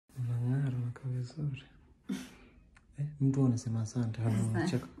vizuri. Mtu anasema asante.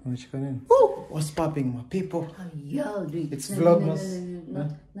 Unacheka nini? What's popping my people? It's Vlogmas.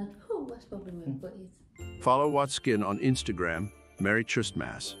 Not who was popping my people. Follow What's Skin on Instagram. Merry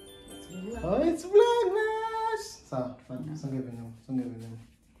Christmas. Oh, it's Vlogmas. Sawa, songe venye.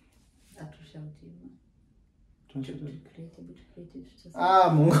 Atushauti.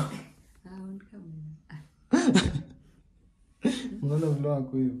 Mungu. Mbona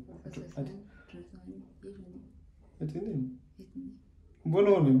vlog hiyo? Ati nini?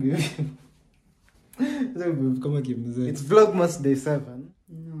 Mbona unabibi? Kama kimzee. It's Vlogmas Day 7.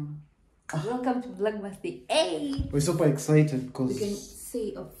 No. Welcome to Vlogmas Day 8. We're super excited because we can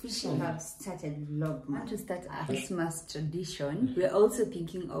say officially have started Vlogmas. To start a Christmas tradition. We're also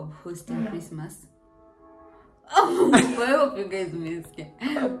thinking of hosting Christmas. Oh, I hope you guys missed it.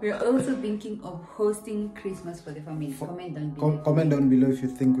 We're also thinking of hosting Christmas for the family. Comment down below. Comment down below if you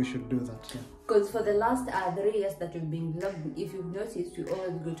think we should do that. Because for the last 3 years that we've been vlogging, if you've noticed, we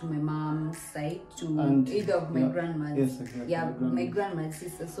always go to my mom's side to either of my grandma's. Yes, exactly. Yeah, my grandma's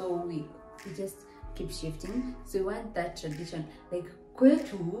sister. So we just keep shifting. So we want that tradition. Like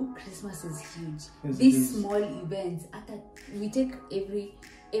kwetu, Christmas is huge. Yes, These small events, we take every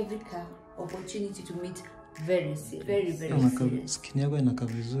opportunity to meet very serious. Skin yako inakaa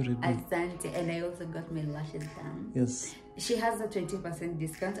vizuri. Asante. And I also got my lashes done. Yes. She has a 20%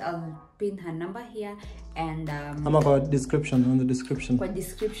 discount. I'll pin her number here and kwa description, on the description. Kwa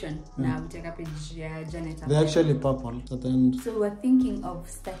description. Now we take a page Janet. They're actually purple at the end. So we're thinking of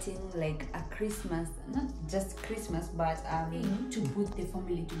starting like a Christmas, not just Christmas, but to put the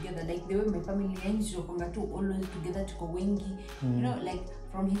family together. Like the way my family ends, always together to go wengi. You know, like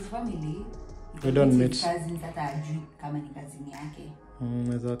from his family. We don't meet cousins that are Jew kama ni cousin yake.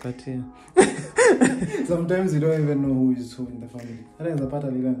 Sometimes you don't even know who is who in the family. Hata unapata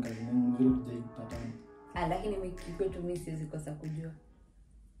lile cousin yangu vile kujaipatana. Lakini mkiko tu mimi siwezi kosa kujua.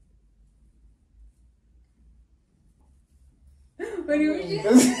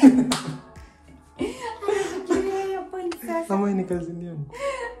 Kama ni cousin yangu.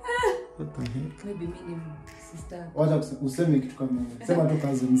 What the heck? Maybe mimi sister. Wacha useme kitu kama hiyo. Sema tu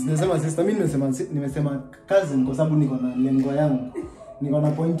cousins. Nimesema sister, mimi nimesema cousin kwa sababu niko na lengo yangu. Niko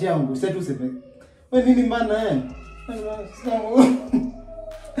na point yangu. Sasa tu sema. Wewe nini mbana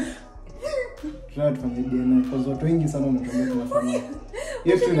Try to find DNA because watu wengi sana wanatumia kwa familia.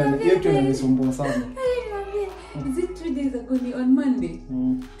 Yetu inanisumbua sana. Is it 2 days ago on Monday?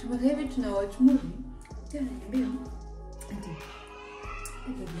 Tumekaive tuna watch movie. Tena niambia.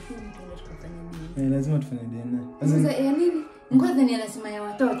 Lazima tufanye DNA. Sasa ya nini? Ngoja ni anasema ya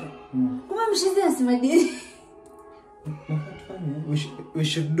watoto. Kama mshizi anasema DNA.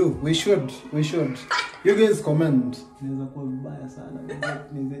 We should. You guys comment. Naweza kuwa mbaya sana.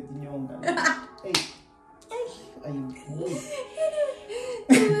 Naweza kinyonga. Hey.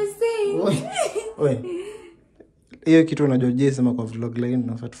 Oi. Hiyo kitu unajua je sema kwa vlog lakini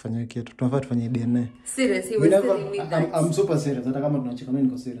tunafaa tufanye kitu. Tunafaa tufanye DNA. Seriously, we're telling me that. I'm super serious. Hata kama tunacheka mimi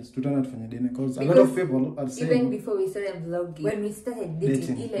niko serious. Tutaona tufanye DNA because a lot of people are saying even before we started vlogging, when we started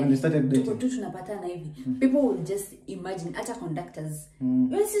dating, tuko tunapatana hivi. People will just imagine hata conductors.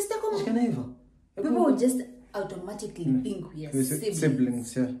 Your sister kama hivyo. People will just automatically think we are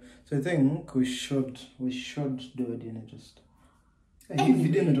siblings. Yeah. So I think we should do a DNA test. Hii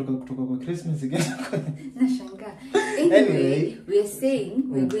video imetoka kutoka kwa Christmas again. Nashanga. Anyway, we are saying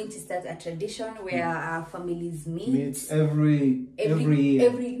we're going to start a tradition where our families meet every year.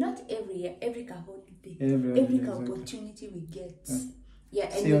 Every holiday. Every opportunity we get. Yeah,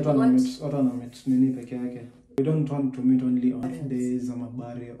 and see, meet nini peke yake. We don't want to meet only on birthdays or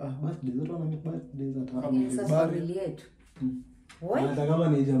birthdays. Birthdays. We don't meet birthdays at our family. What? Hata kama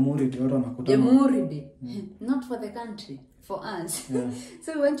ni Jamhuri Day watu wanakutana. Jamhuri Day. Not for the country, for us. Yeah.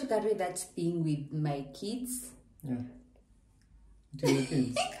 So we want to carry that thing with my kids. Yeah. With your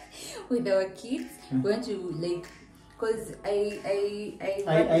kids. With our kids. We want to like because I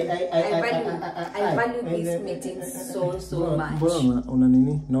value these meetings so much. Bora una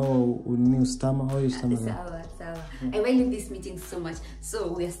nini? No, unini ustama au ustama? Sawa. I value these meetings so much.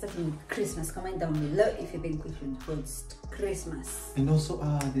 So we are starting with Christmas. Comment down below if you think we should host Christmas. And also,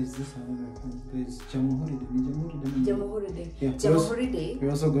 there's this another thing. There's Jamhuri Day. Yeah, Jamhuri Day.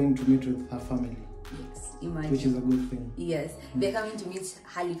 We're also going to meet with her family. Yes, imagine. Which is a good thing. Yes, they're coming to meet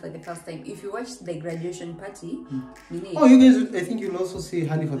Hali for the first time. If you watch the graduation party, oh, you guys, I think you'll also see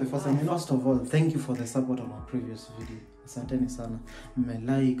Hali for the first time. And first of all, thank you for the support on our previous video. Asanteni sana.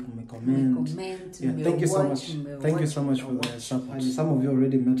 Comment. Yeah, thank you so much. Thank you so much for the support. Some of you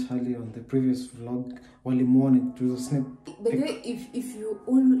already met Hali on the previous vlog walimuona it was a snip. By the way, if you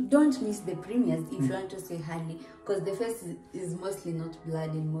don't miss the premieres if you want to say Halle, because the face is mostly not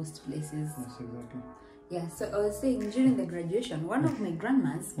blood in most places. Yes, exactly. Yeah, so I was saying during the graduation, one of my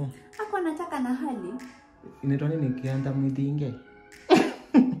grandmas ako anataka na Halle. Inaitwa nini kianda mwidinge?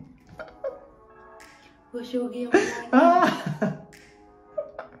 Kushugia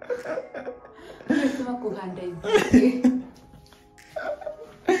kama kuhanda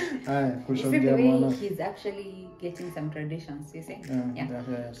he's actually getting some traditions, you see?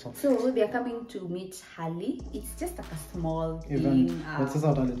 Yeah. So they're coming to meet Halle. It's just like a small event. thing. That's just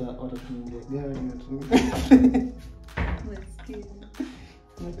what I did.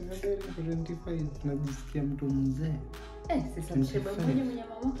 Najisikia mtu mzee. Sasa msheba mmoja mwenye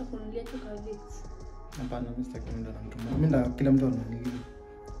mamaka kunulia tu kavi. Hapana, mimi sitaki kwenda na mtu mmoja. Mimi na kila mtu ananililia.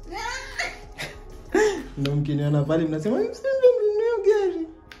 Ndio mkiniona pale mnasema msinunue gari.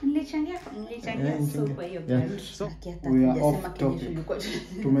 Nilichangia so kwa hiyo gari. We are off topic.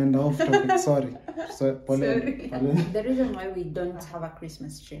 Tumeenda off topic, sorry. The reason why we don't have a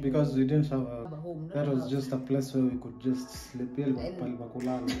Christmas tree. Because we didn't have a home. That was just a place where we could just sleep pale pa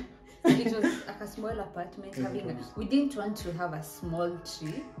kulala. It was like a small apartment we didn't want to have a small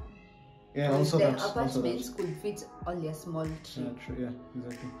tree. Yeah, also the apartments could fit only a small tree. Yeah, true. Yeah,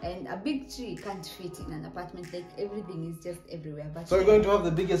 exactly. And a big tree can't fit in an apartment. Like everything is just everywhere. But so we're going to have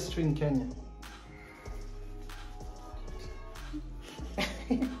the biggest tree in Kenya.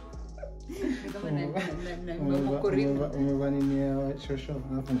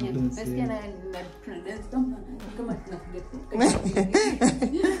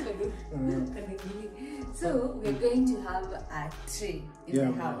 So we're going to have a tree in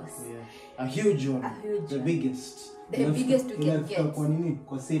the house. Yeah. A huge one. The biggest. The biggest we can get.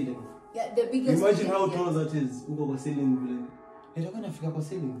 Yeah, the biggest. Imagine how tall that is. Uko ceiling.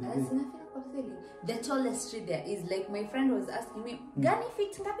 The tallest tree there is, like my friend was asking me, gani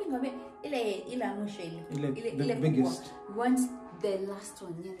feet ngapi ngapi ila mwisho ile biggest. Once the last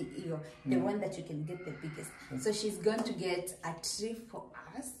one, the one that you can get the biggest. So she's going to get a tree for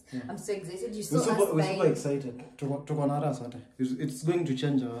us. I'm so excited. We're super excited. It's going to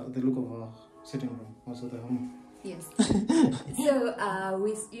change the look of our sitting room, also the home. Yes. So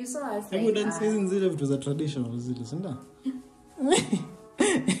you saw us. I wouldn't say it was a traditional, isn't it?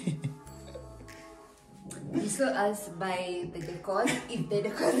 You saw us by the decors. If the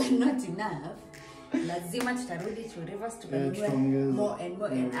decors are not enough, lazima tutarudi to Rivers tukanunue more and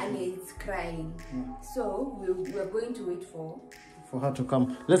more, and Ali is crying. So we're going to wait for her to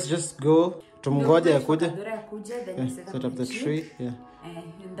come. Let's just go. Tumngoje akuje. Then set up the tree. Yeah.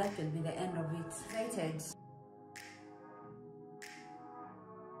 And that will be the end of it. Excited.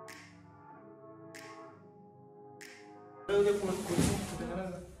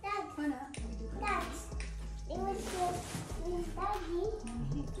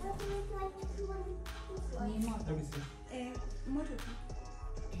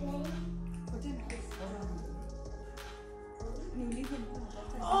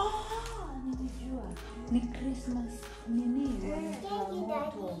 Ni Christmas nini?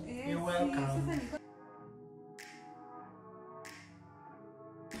 You're welcome.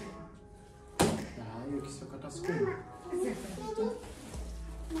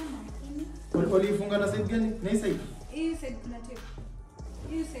 Walifunga na side gani? Na side? Hii side kuna tape.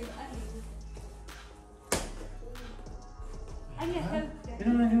 Hii side ali help.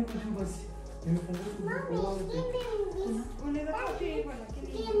 Nina huko juu basi. Nimefungua. Unaweza kupia hivyo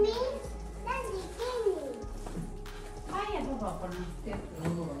lakini haya baba hapo na step.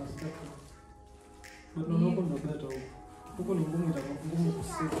 But no huko ndo better huko. Huko ni ngumu, itakuwa ngumu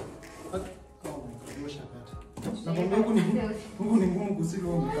kusika. Oh my God, washa kata. Nakwambia huko ni ngumu kusika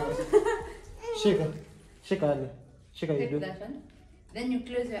huko mkate. Shika ale. Shika hiyo. That one. Then you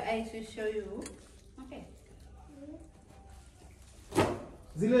close your eyes to show you. Okay.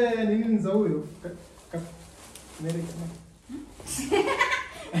 Zile nini za huyo?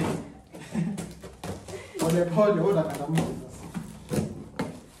 Pole oda kata mtu sasa.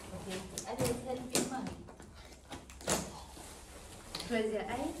 Okay. I will help you, mommy. Close your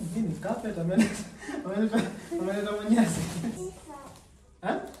eyes. Nini carpet ameleta manyasi.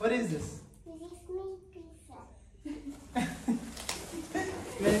 Huh? What is this?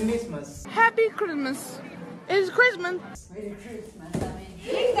 Merry Christmas. Happy Christmas. It's Christmas. Merry Christmas. I mean,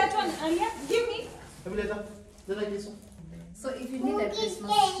 Bring that one, Alia. Give me. so if you need a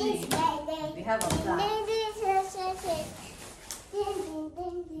Christmas tree, we have a plan.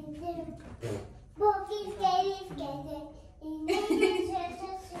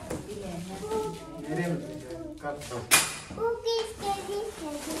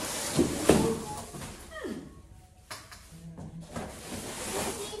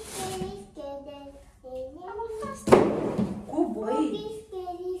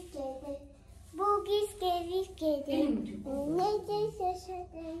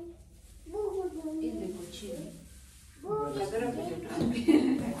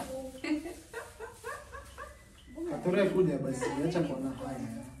 Wewe kuja basi, acha kuona haya.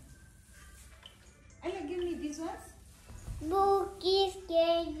 Ella, give me these ones. Bookies,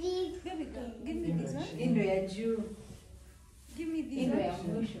 candy. There we go. Give me these ones. Indo ya juu. Give me these Indo ya ones.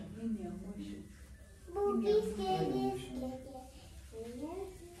 mwisho. Indo ya mwisho. Bookies, candy.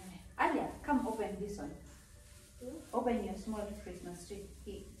 Alia, come open this one. Open your small Christmas tree.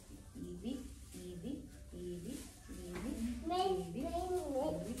 Hivi.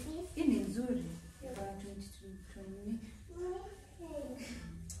 Hii ni nzuri.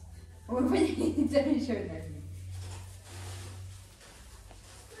 Umefanya international.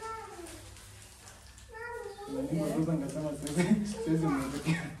 Nimezungumza ngasema siwezi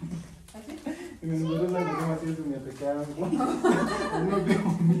mnatokea. Nimezungumza ngasema siwezi mnatokea yangu. Unabe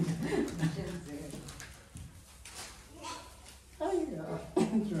mimi. Haya.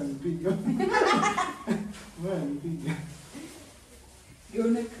 Tunanipiga. Tunanipiga. You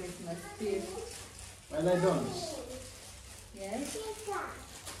know Christmas tree. Well, I don't. Yes.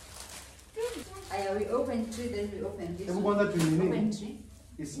 Aya, we open tree, then we open this Hebu one. kwanza tuinini. Open tree.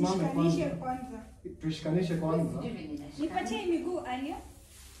 Isimame Nishikanishe kwanza. kwanza. Tushikanishe kwanza. Sijui venye inashikana. Nipatie miguu Alia.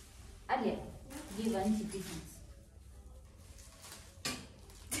 Alia, give auntie pieces.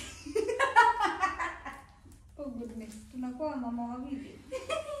 Oh goodness. Tunakuwa mama wawili.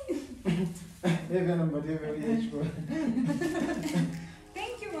 Hivi anampatia vile hicho.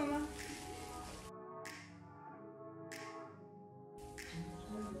 Thank you mama.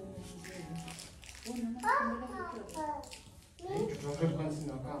 Tunakaa kwanza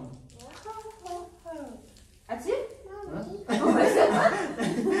na kama. Ati?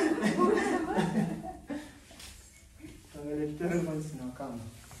 Tunaelekea kwanza na kama.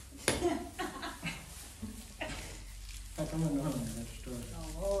 Kama naona natutoa.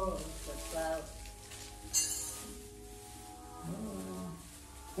 Oh, sawa.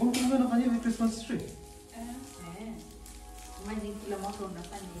 Wewe unafanya hivi Christmas tree? Imagine kila mwaka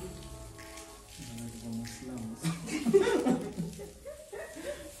unafanya hivi. Ndio Muislamu.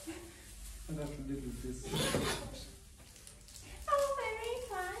 I have to deal with this. Oh, very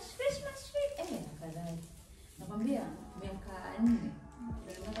fast. Christmas tree. Afadhali. Nakwambia miaka 4.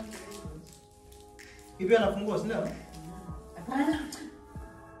 Ndio nataka kuuza. Hivi anafungua si ndio? Hapana.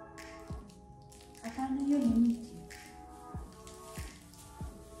 Hapana, hiyo ni mti.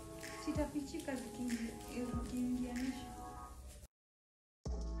 Sitapichika zikiingianisha.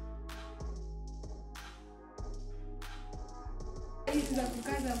 Hizi za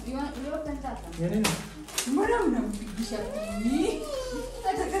kukaza. You open that one. Ya nini? Mbona unampigisha mimi?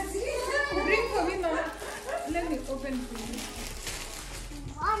 Atakasirika. Bring for me mama. Let me open for you.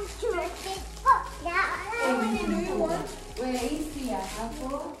 1, 2, 3, 4. How many do you want? Wewe hii pia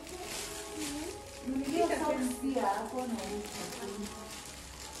hapo. Hiyo socks pia hapo na hii.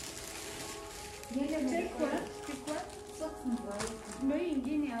 Take one. Take one. Socks ni kwa hii. Ndio hii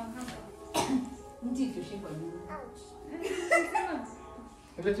ingine ya hapa. Mti tushikwa juu.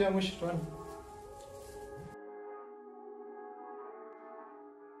 Ile ya mwisho tuone.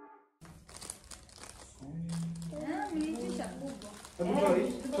 Mlitisha kubwa. Hebu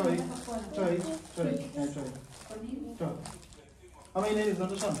toa hii. Toa. Ama ile ni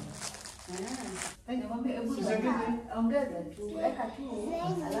zinatoshana? Namwambia hebu ongeza tu, weka tu.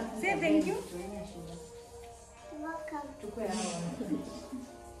 Alafu Say thank you. Welcome. tukue hawa.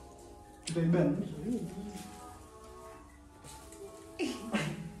 Tutaibend.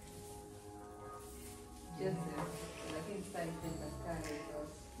 Joseph, lakini sasa ipenda kale.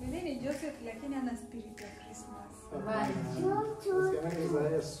 Mimi ni Joseph lakini ana spirit ya Christmas. Usiangalie za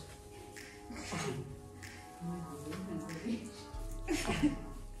Yesu.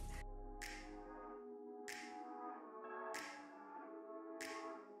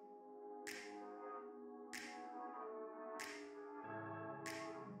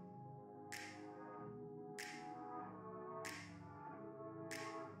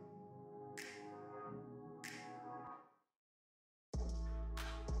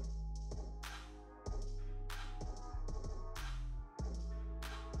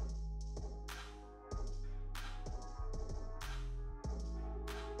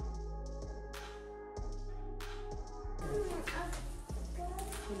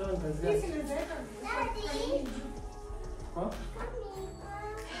 Ndio kazi yake. Daddy. Kwa?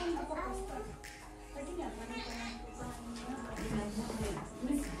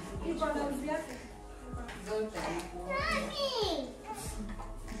 Iko na uzi yake. Zote. Mommy.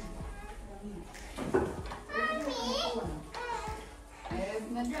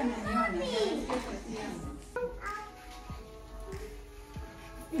 Najua naniona.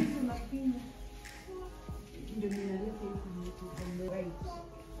 Ndio ninaleta hivi from the right.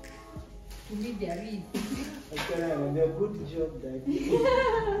 To meet their needs. Okay, I'm a good job, Daddy.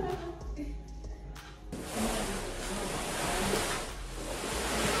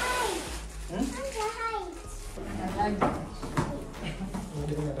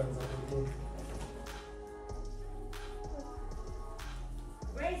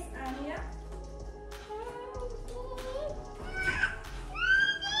 Where's Anya?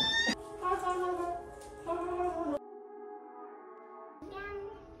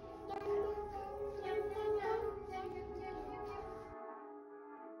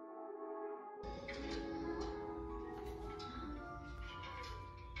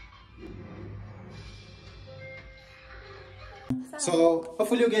 So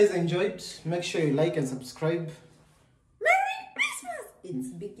hopefully you guys enjoyed. Make sure you like and subscribe. Merry Christmas! It's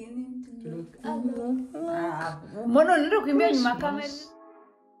beginning to look. Mbona unaenda kuimbia nyuma kamera?